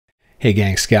Hey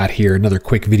gang, Scott here. Another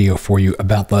quick video for you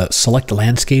about the Select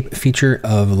Landscape feature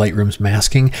of Lightroom's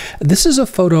masking. This is a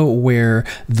photo where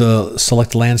the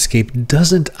Select Landscape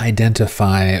doesn't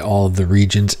identify all of the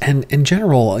regions, and in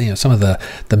general, some of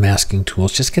the masking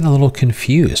tools just get a little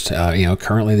confused.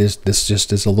 Currently this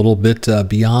just is a little bit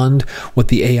beyond what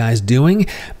the AI is doing,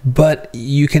 but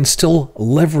you can still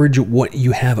leverage what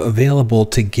you have available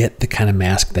to get the kind of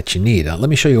mask that you need. Let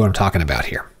me show you what I'm talking about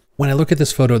here. When I look at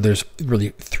this photo, there's really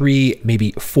 3,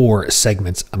 maybe 4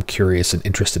 segments I'm curious and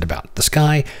interested about. The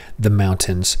sky, the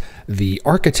mountains, the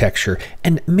architecture,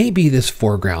 and maybe this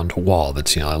foreground wall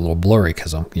that's a little blurry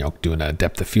because I'm doing a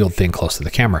depth of field thing close to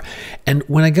the camera. And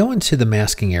when I go into the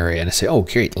masking area and I say, oh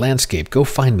great, landscape, go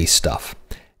find me stuff,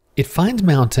 it finds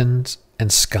mountains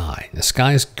and sky. The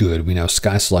sky is good. We know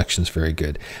sky selection is very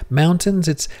good.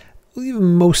 Mountains,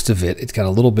 most of it's got a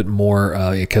little bit more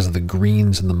because of the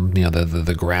greens and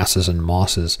the grasses and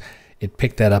mosses. It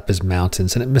picked that up as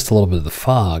mountains, and it missed a little bit of the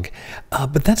fog.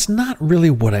 But that's not really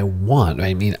what I want.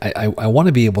 I mean, I want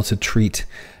to be able to treat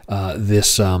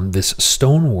this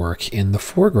stonework in the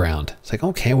foreground. It's like,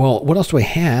 okay, well, what else do I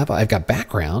have? I've got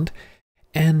background,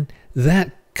 and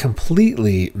that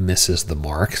completely misses the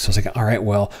mark. So it's like, all right,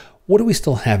 well, what do we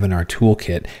still have in our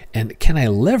toolkit, and can I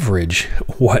leverage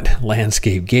what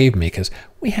landscape gave me? Because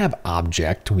we have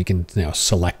object, we can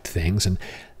select things, and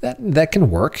that can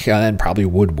work and probably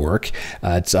would work.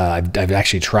 I've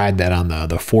actually tried that on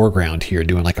the foreground here,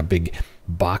 doing like a big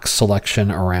box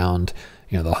selection around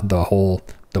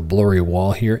the blurry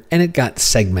wall here, and it got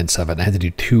segments of it. I had to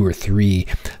do 2 or 3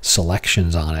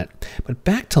 selections on it. But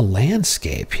back to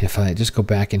landscape, if I just go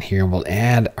back in here and we'll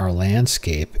add our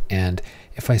landscape, and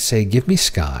if I say, give me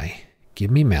sky,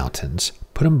 give me mountains,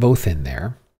 put them both in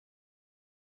there,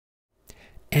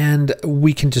 and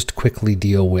we can just quickly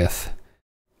deal with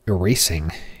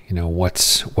erasing,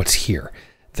 what's here.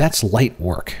 That's light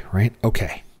work, right?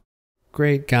 Okay,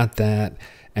 great, got that.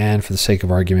 And for the sake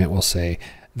of argument, we'll say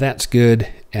that's good.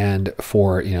 And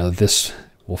for, this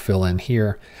will fill in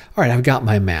here. All right, I've got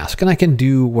my mask, and I can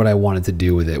do what I wanted to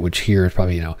do with it, which here is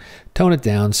probably, tone it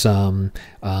down some,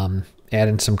 add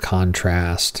in some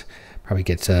contrast, probably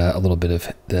get a little bit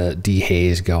of the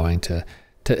dehaze going to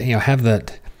have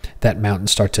that mountain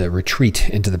start to retreat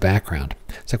into the background.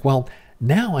 It's like, well,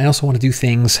 now I also want to do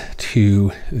things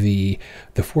to the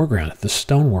foreground, the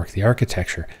stonework, the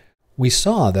architecture. We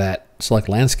saw that Select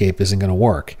Landscape isn't going to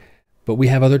work, but we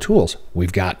have other tools.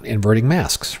 We've got inverting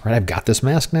masks, right? I've got this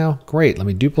mask now. Great. Let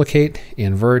me duplicate,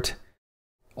 invert,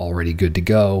 already good to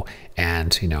go,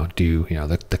 and do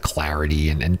the clarity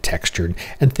and texture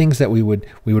and things that we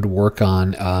would work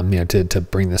on to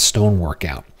bring the stonework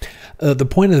out. The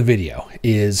point of the video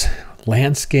is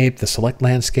landscape, the Select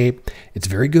Landscape. It's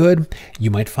very good. You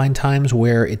might find times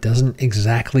where it doesn't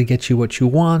exactly get you what you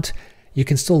want. You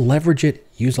can still leverage it,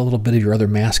 use a little bit of your other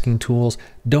masking tools.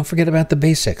 Don't forget about the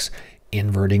basics.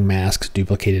 Inverting masks,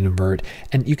 duplicate and invert,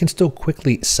 and you can still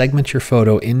quickly segment your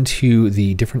photo into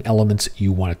the different elements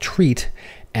you want to treat,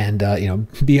 and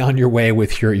be on your way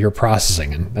with your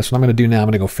processing. And that's what I'm going to do now. I'm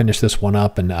going to go finish this one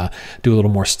up and do a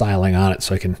little more styling on it,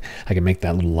 so I can make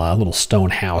that little stone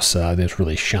house that's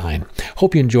really shine.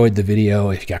 Hope you enjoyed the video.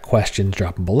 If you got questions,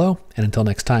 drop them below. And until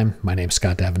next time, my name's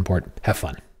Scott Davenport. Have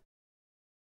fun.